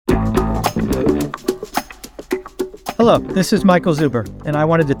Hello, this is Michael Zuber, and I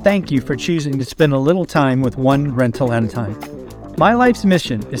wanted to thank you for choosing to spend a little time with one rental at a time. My life's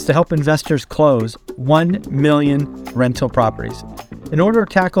mission is to help investors close 1 million rental properties. In order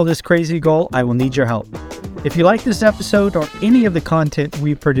to tackle this crazy goal, I will need your help. If you like this episode or any of the content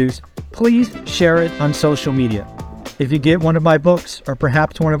we produce, please share it on social media. If you get one of my books or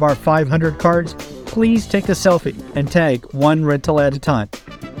perhaps one of our 500 cards, please take a selfie and tag one rental at a time.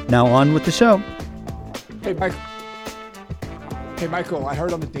 Now on with the show. Hey, Michael, I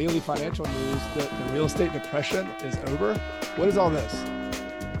heard on the daily financial news that the real estate depression is over. What is all this?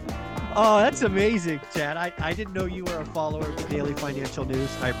 Oh, that's amazing, Chad. I didn't know you were a follower of the Daily Financial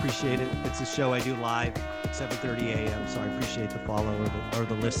News. I appreciate it. It's a show I do live at 7:30 a.m., so I appreciate the follow or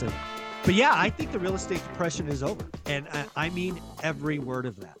the listen. But yeah, I think the real estate depression is over, and I mean every word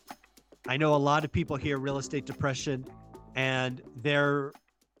of that. I know a lot of people hear real estate depression, and their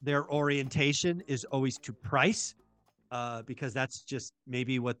orientation is always to price. Because that's just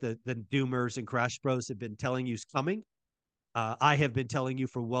maybe what the doomers and crash bros have been telling you is coming. I have been telling you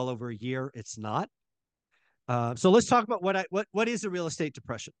for well over a year it's not. So let's talk about what is a real estate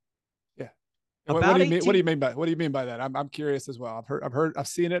depression. Yeah. What do you mean by that? I'm curious as well. I've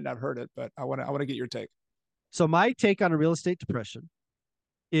seen it and I've heard it, but I want to get your take. So my take on a real estate depression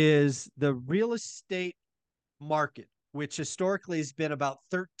is the real estate market, which historically has been about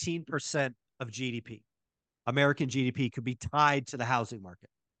 13% of GDP. American GDP could be tied to the housing market.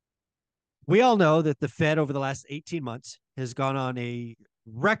 We all know that the Fed over the last 18 months has gone on a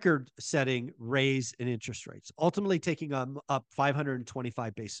record-setting raise in interest rates, ultimately taking up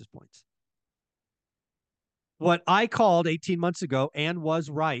 525 basis points. What I called 18 months ago and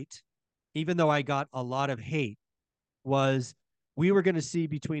was right, even though I got a lot of hate, was we were going to see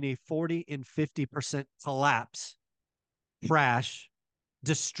between a 40 and 50% collapse, crash,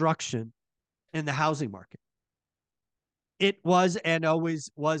 destruction in the housing market. It was and always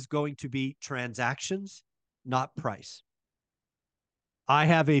was going to be transactions, not price. I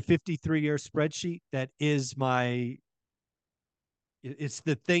have a 53-year spreadsheet that is it's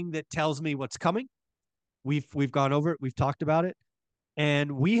the thing that tells me what's coming. We've gone over it. We've talked about it.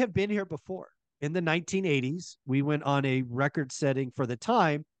 And we have been here before. In the 1980s, we went on a record-setting for the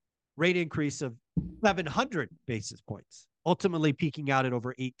time rate increase of 700 basis points, ultimately peaking out at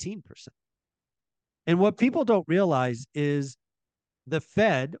over 18%. And what people don't realize is the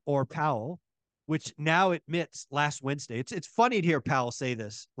Fed or Powell, which now admits last Wednesday, it's funny to hear Powell say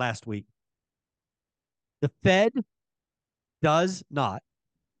this last week. The Fed does not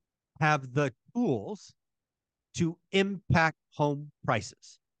have the tools to impact home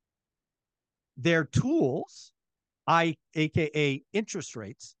prices. Their tools, aka interest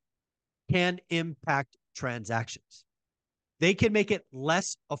rates, can impact transactions. They can make it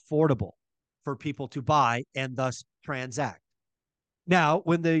less affordable for people to buy and thus transact. Now,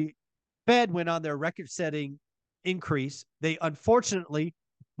 when the Fed went on their record-setting increase, they unfortunately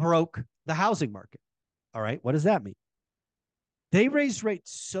broke the housing market. All right, what does that mean? They raised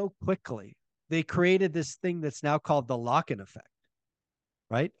rates so quickly, they created this thing that's now called the lock-in effect,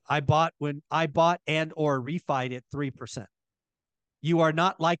 right? I bought and or refied at 3%. You are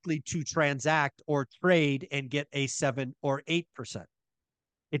not likely to transact or trade and get a 7 or 8%.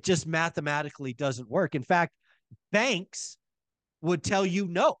 It just mathematically doesn't work. In fact, banks would tell you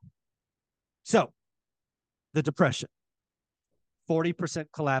no. So the depression, 40%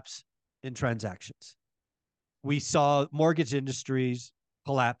 collapse in transactions. We saw mortgage industries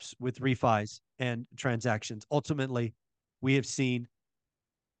collapse with refis and transactions. Ultimately, we have seen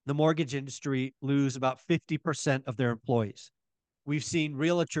the mortgage industry lose about 50% of their employees. We've seen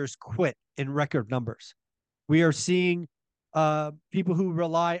realtors quit in record numbers. We are seeing people who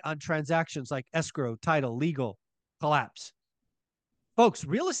rely on transactions like escrow, title, legal, collapse. Folks,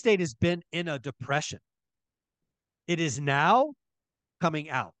 real estate has been in a depression. It is now coming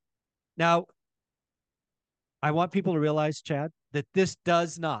out. Now, I want people to realize, Chad, that this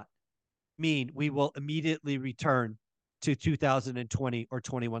does not mean we will immediately return to 2020 or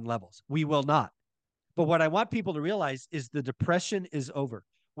 21 levels. We will not. But what I want people to realize is the depression is over.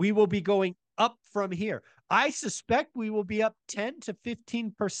 We will be going up from here. I suspect we will be up 10 to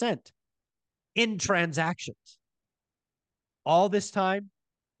 15% in transactions. All this time,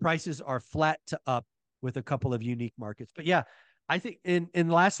 prices are flat to up with a couple of unique markets. But yeah, I think,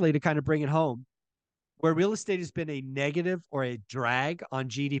 and lastly, to kind of bring it home, where real estate has been a negative or a drag on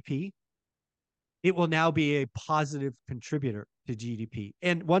GDP, it will now be a positive contributor to GDP.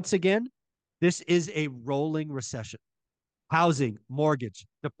 And once again, this is a rolling recession. Housing, mortgage,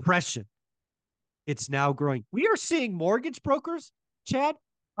 depression. It's now growing. We are seeing mortgage brokers, Chad,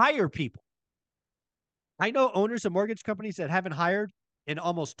 hire people I know owners of mortgage companies that haven't hired in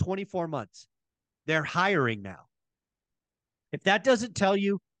almost 24 months. They're hiring now. If that doesn't tell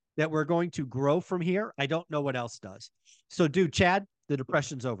you that we're going to grow from here, I don't know what else does. So, dude, Chad, the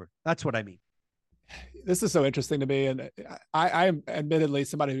depression's over. That's what I mean. This is so interesting to me. And I am admittedly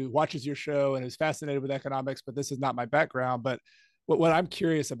somebody who watches your show and is fascinated with economics, but this is not my background. But what I'm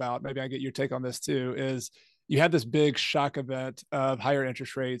curious about, maybe I get your take on this too, is you had this big shock event of higher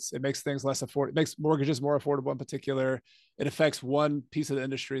interest rates. It makes things less affordable. It makes mortgages more affordable in particular. It affects one piece of the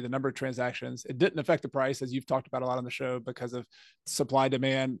industry, the number of transactions. It didn't affect the price, as you've talked about a lot on the show, because of supply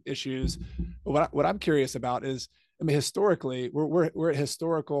demand issues. But what I'm curious about is, I mean, historically, we're at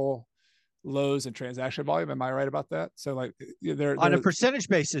historical lows in transaction volume. Am I right about that? So like they're on a percentage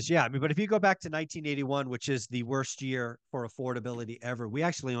basis, yeah. I mean, but if you go back to 1981, which is the worst year for affordability ever, we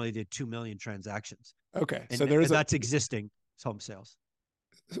actually only did 2 million transactions. Okay. And, so that's existing home sales.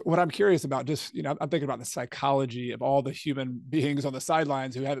 What I'm curious about, just, I'm thinking about the psychology of all the human beings on the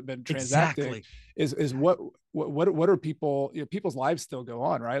sidelines who haven't been transacting. Exactly. Is what are people, people's lives still go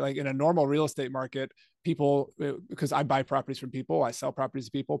on, right? Like in a normal real estate market, people, because I buy properties from people, I sell properties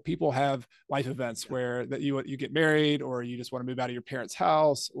to people have life events where that you get married, or you just want to move out of your parents'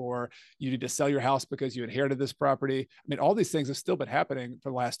 house, or you need to sell your house because you inherited this property. I mean, all these things have still been happening for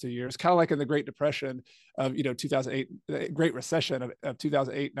the last 2 years, kind of like in the Great Depression of 2008, the Great Recession of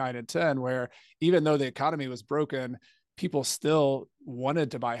 2008, 9, and 10, where even though the economy was broken, people still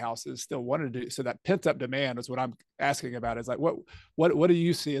wanted to buy houses, still wanted to do. So that pent up demand is what I'm asking about. Is like, what do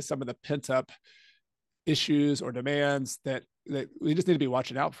you see as some of the pent up issues or demands that we just need to be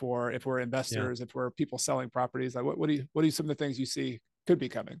watching out for if we're investors, if we're people selling properties? Like what do you some of the things you see could be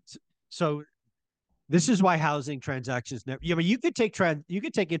coming? So this is why housing transactions never, you could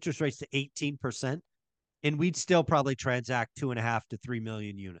take interest rates to 18% and we'd still probably transact 2.5 to 3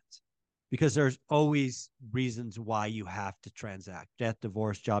 million units, because there's always reasons why you have to transact: death,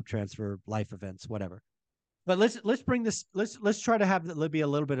 divorce, job transfer, life events, whatever. But let's bring this, let's try to have it be a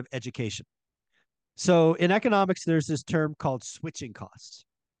little bit of education. So in economics, there's this term called switching costs.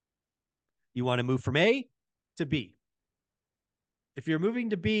 You want to move from A to B. If you're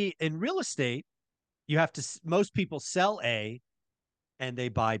moving to B in real estate, you have to, most people sell A and they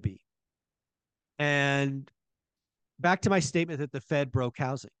buy B. And back to my statement that the Fed broke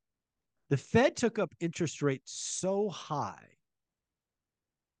housing. The Fed took up interest rates so high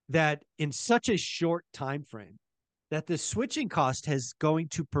that in such a short time frame that the switching cost is going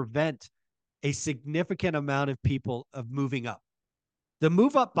to prevent a significant amount of people of moving up. The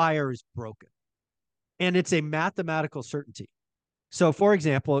move up buyer is broken, and it's a mathematical certainty. So for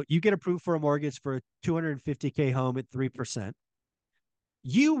example, you get approved for a mortgage for a $250K home at 3%.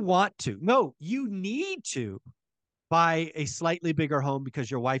 You need to buy a slightly bigger home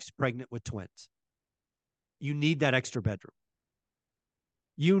because your wife's pregnant with twins. You need that extra bedroom.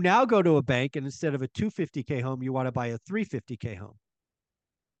 You now go to a bank, and instead of a $250K home, you want to buy a $350K home.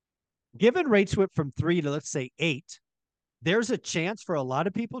 Given rates went from 3 to, let's say, 8, there's a chance for a lot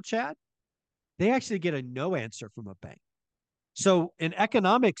of people, Chad, they actually get a no answer from a bank. So in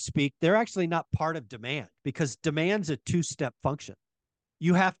economic speak, they're actually not part of demand, because demand's a two-step function.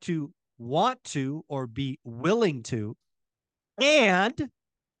 You have to want to or be willing to, and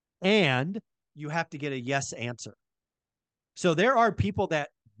you have to get a yes answer. So there are people that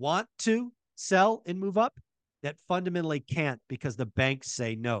want to sell and move up that fundamentally can't, because the banks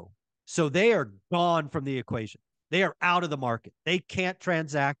say no. So they are gone from the equation. They are out of the market. They can't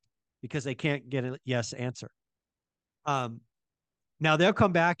transact because they can't get a yes answer. Now they'll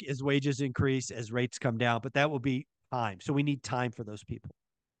come back as wages increase, as rates come down, but that will be time. So we need time for those people.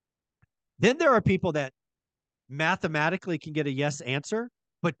 Then there are people that mathematically can get a yes answer,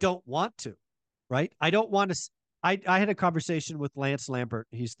 but don't want to, right? I don't want to. I had a conversation with Lance Lambert.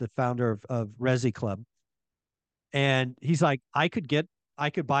 He's the founder of Resi Club. And he's like, I could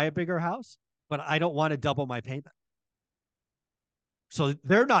buy a bigger house, but I don't want to double my payment. So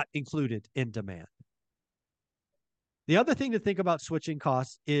they're not included in demand. The other thing to think about switching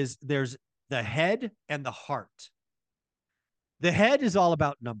costs is there's the head and the heart. The head is all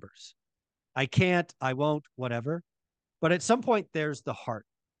about numbers. I can't, I won't, whatever. But at some point, there's the heart.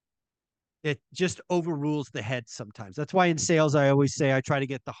 It just overrules the head sometimes. That's why in sales, I always say I try to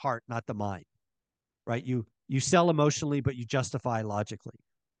get the heart, not the mind, right? You sell emotionally, but you justify logically.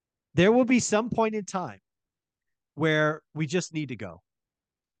 There will be some point in time where we just need to go.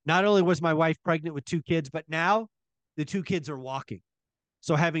 Not only was my wife pregnant with 2 kids, but now the 2 kids are walking.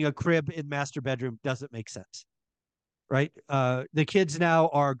 So having a crib in master bedroom doesn't make sense, right? The kids now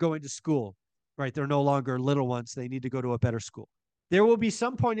are going to school, right? They're no longer little ones. They need to go to a better school. There will be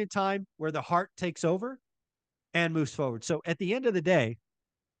some point in time where the heart takes over and moves forward. So at the end of the day,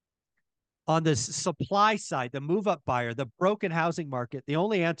 on the supply side, the move up buyer, the broken housing market, the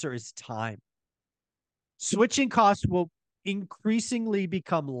only answer is time. Switching costs will increasingly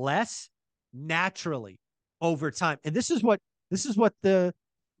become less naturally over time. And this is what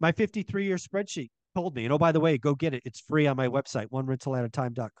my 53-year spreadsheet told me. And oh, by the way, go get it. It's free on my website,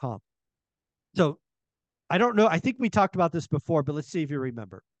 onerentalatatime.com. So I don't know. I think we talked about this before, but let's see if you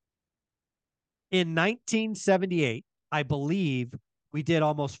remember. In 1978, I believe we did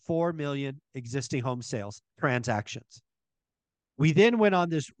almost 4 million existing home sales transactions. We then went on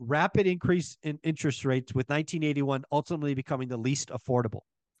this rapid increase in interest rates, with 1981 ultimately becoming the least affordable.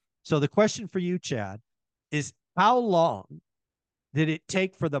 So the question for you, Chad, is how long did it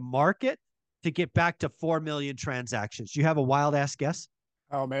take for the market to get back to 4 million transactions? You have a wild ass guess?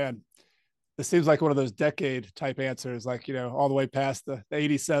 Oh man, this seems like one of those decade type answers, like, all the way past the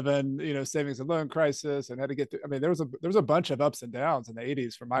 87, savings and loan crisis, and had to get through. I mean, there was a bunch of ups and downs in the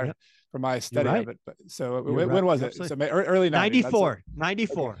 80s from my study of it. But so when was it? So early 90s.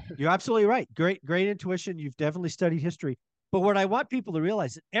 94. Okay. You're absolutely right. Great intuition. You've definitely studied history. But what I want people to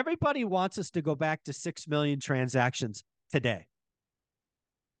realize is everybody wants us to go back to 6 million transactions today.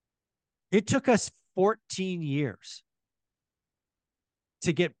 It took us 14 years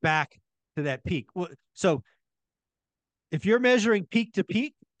to get back to that peak. So if you're measuring peak to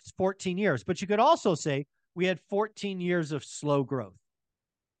peak, it's 14 years. But you could also say we had 14 years of slow growth.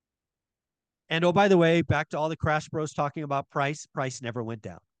 And oh, by the way, back to all the crash bros talking about price never went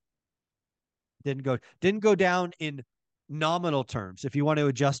down. Didn't go down in nominal terms. If you want to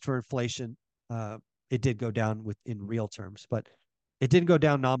adjust for inflation, it did go down in real terms, but it didn't go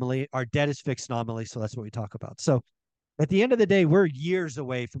down nominally. Our debt is fixed nominally, so that's what we talk about. So at the end of the day, we're years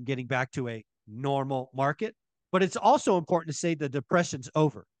away from getting back to a normal market, but it's also important to say the depression's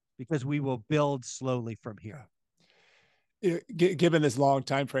over, because we will build slowly from here. Given this long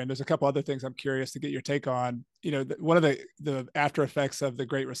time frame, there's a couple other things I'm curious to get your take on. One of the after effects of the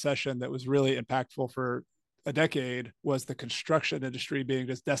Great Recession that was really impactful for a decade was the construction industry being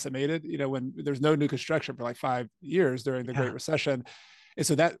just decimated. When there's no new construction for like 5 years during the Great Recession. And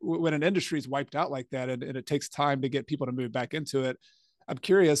so that when an industry is wiped out like that, and it takes time to get people to move back into it, I'm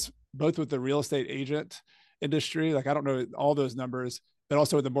curious, both with the real estate agent industry, like I don't know all those numbers, but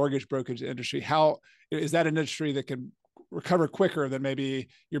also with the mortgage brokerage industry, how is that an industry that can recover quicker than maybe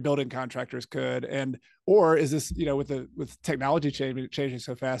your building contractors could? Or is this, with technology changing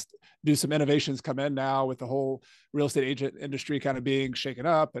so fast, do some innovations come in now with the whole real estate agent industry kind of being shaken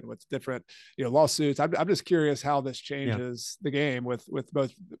up and with different, lawsuits? I'm just curious how this changes the game with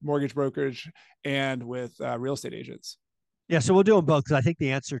both mortgage brokerage and with real estate agents. Yeah, so we'll do them both, because I think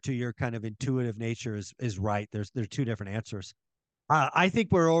the answer to your kind of intuitive nature is right. There's two different answers. I think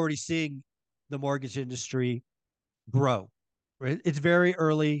we're already seeing the mortgage industry grow. Right? It's very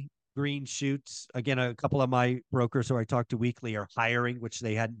early green shoots. Again, a couple of my brokers who I talk to weekly are hiring, which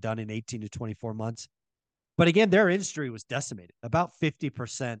they hadn't done in 18 to 24 months. But again, their industry was decimated. About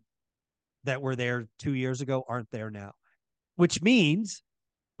 50% that were there 2 years ago aren't there now, which means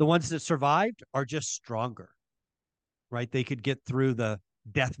the ones that survived are just stronger, right? They could get through the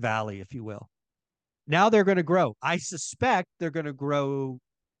death valley, if you will. Now they're going to grow. I suspect they're going to grow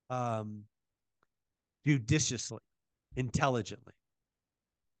judiciously, intelligently,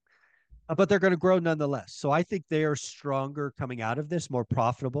 but they're going to grow nonetheless. So I think they are stronger coming out of this, more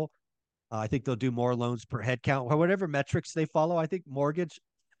profitable. I think they'll do more loans per head count, or whatever metrics they follow. I think mortgage,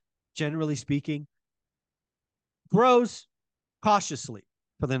 generally speaking, grows cautiously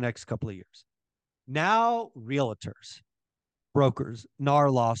for the next couple of years. Now, realtors, brokers, NAR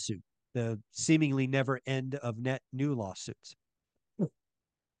lawsuit, the seemingly never end of net new lawsuits.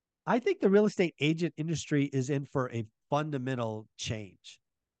 I think the real estate agent industry is in for a fundamental change.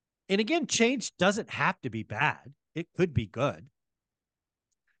 And again, change doesn't have to be bad. It could be good.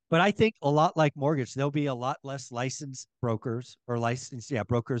 But I think a lot like mortgage, there'll be a lot less licensed brokers or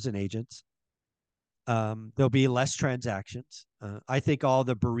brokers and agents. There'll be less transactions. I think all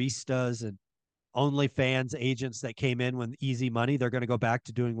the baristas and OnlyFans agents that came in with easy money, they're going to go back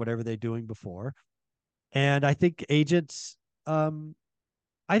to doing whatever they're doing before. And I think agents,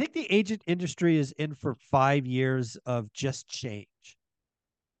 I think the agent industry is in for 5 years of just change.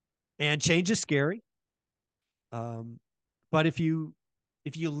 And change is scary. But if you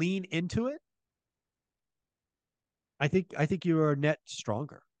lean into it, I think you are net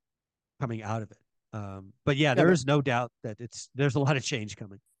stronger coming out of it. But there is no doubt that there's a lot of change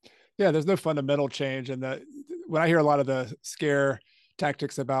coming. Yeah, there's no fundamental change. And when I hear a lot of the scare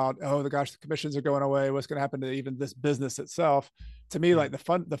tactics about, oh, the commissions are going away, what's going to happen to even this business itself, to me, like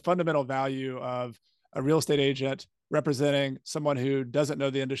the fundamental value of a real estate agent representing someone who doesn't know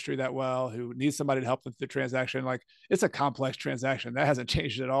the industry that well, who needs somebody to help with the transaction. Like, it's a complex transaction that hasn't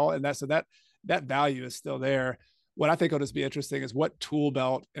changed at all. And that value is still there. What I think will just be interesting is what tool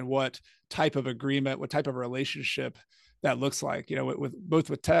belt and what type of agreement, what type of relationship that looks like, with both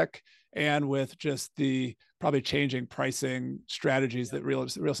with tech and with just the probably changing pricing strategies that real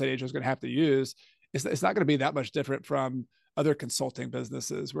estate agents are going to have to use. It's not going to be that much different from other consulting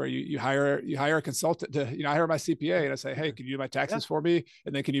businesses where you hire a consultant to, I hire my CPA and I say, hey, can you do my taxes for me?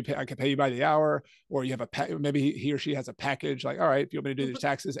 And then I can pay you by the hour, or you have maybe he or she has a package like, all right, if you want me to do these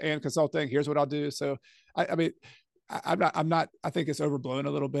taxes and consulting, here's what I'll do. So I mean, I think it's overblown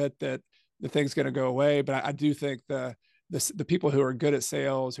a little bit that the thing's going to go away, but I do think the people who are good at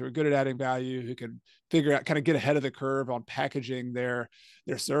sales, who are good at adding value, who can figure out, kind of get ahead of the curve on packaging their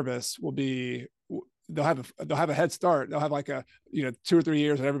service they'll have a head start. They'll have like 2 or 3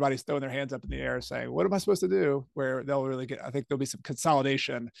 years and everybody's throwing their hands up in the air saying, what am I supposed to do? Where they'll really I think there'll be some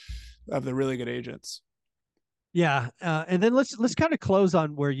consolidation of the really good agents. Yeah. And then let's kind of close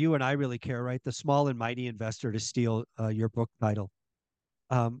on where you and I really care, right? The small and mighty investor, to steal your book title.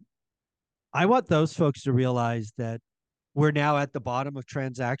 I want those folks to realize that we're now at the bottom of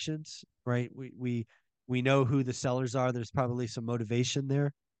transactions, right? We know who the sellers are. There's probably some motivation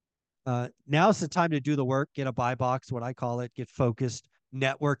there. Now's the time to do the work, get a buy box, what I call it, get focused,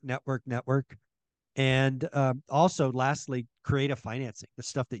 network. And also, lastly, creative financing, the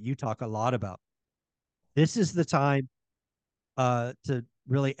stuff that you talk a lot about. This is the time to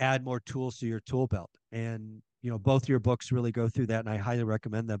really add more tools to your tool belt. And, both your books really go through that, and I highly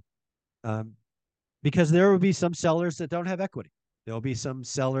recommend them. Because there will be some sellers that don't have equity. There will be some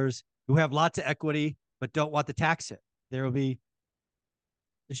sellers who have lots of equity but don't want the tax hit. There's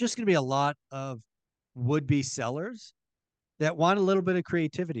just going to be a lot of would-be sellers that want a little bit of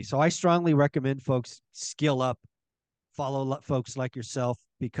creativity. So I strongly recommend folks skill up, follow folks like yourself,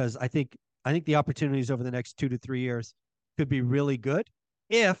 because I think the opportunities over the next 2 to 3 years could be really good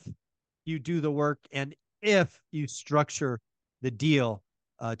if you do the work and if you structure the deal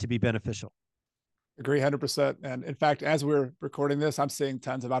to be beneficial. Agree 100%. And in fact, as we're recording this, I'm seeing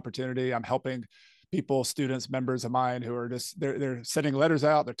tons of opportunity. I'm helping people, students, members of mine who are just, they're sending letters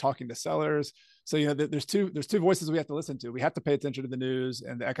out, they're talking to sellers. So, there's two voices we have to listen to. We have to pay attention to the news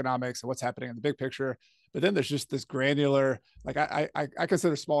and the economics and what's happening in the big picture. But then there's just this granular, like I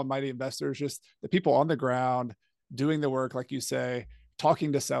consider small and mighty investors, just the people on the ground doing the work, like you say,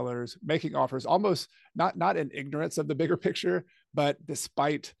 talking to sellers, making offers, almost not in ignorance of the bigger picture, but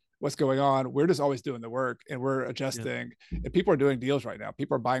despite what's going on, we're just always doing the work and we're adjusting. Yeah. And people are doing deals right now.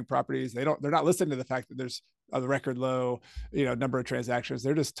 People are buying properties. They're not listening to the fact that there's a record low, number of transactions.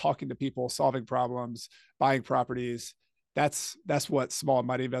 They're just talking to people, solving problems, buying properties. That's what small and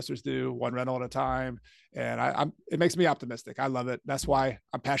mighty investors do, one rental at a time. And it makes me optimistic. I love it. That's why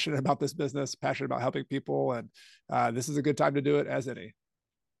I'm passionate about this business, passionate about helping people. And this is a good time to do it as any.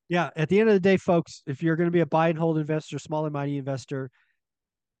 Yeah. At the end of the day, folks, if you're going to be a buy and hold investor, small and mighty investor,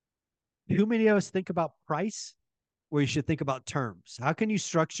 too many of us think about price where you should think about terms. How can you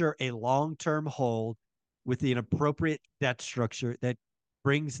structure a long-term hold with an appropriate debt structure that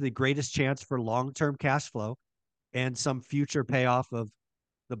brings the greatest chance for long-term cash flow and some future payoff of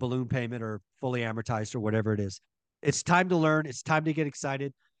the balloon payment or fully amortized or whatever it is? It's time to learn. It's time to get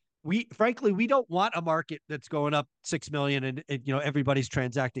excited. Frankly, we don't want a market that's going up 6 million and everybody's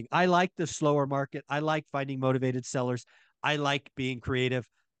transacting. I like the slower market. I like finding motivated sellers. I like being creative.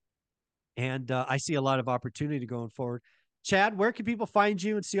 And I see a lot of opportunity going forward. Chad, where can people find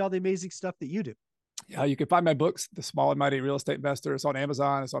you and see all the amazing stuff that you do? Yeah, you can find my books, The Small and Mighty Real Estate Investor. It's on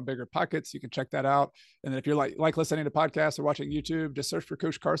Amazon. It's on Bigger Pockets. You can check that out. And then if you're like listening to podcasts or watching YouTube, just search for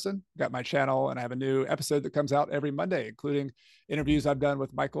Coach Carson. I've got my channel, and I have a new episode that comes out every Monday, including interviews I've done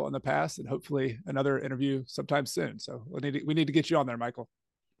with Michael in the past, and hopefully another interview sometime soon. So we need to get you on there, Michael.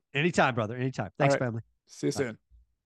 Anytime, brother. Anytime. Thanks, family. See you soon.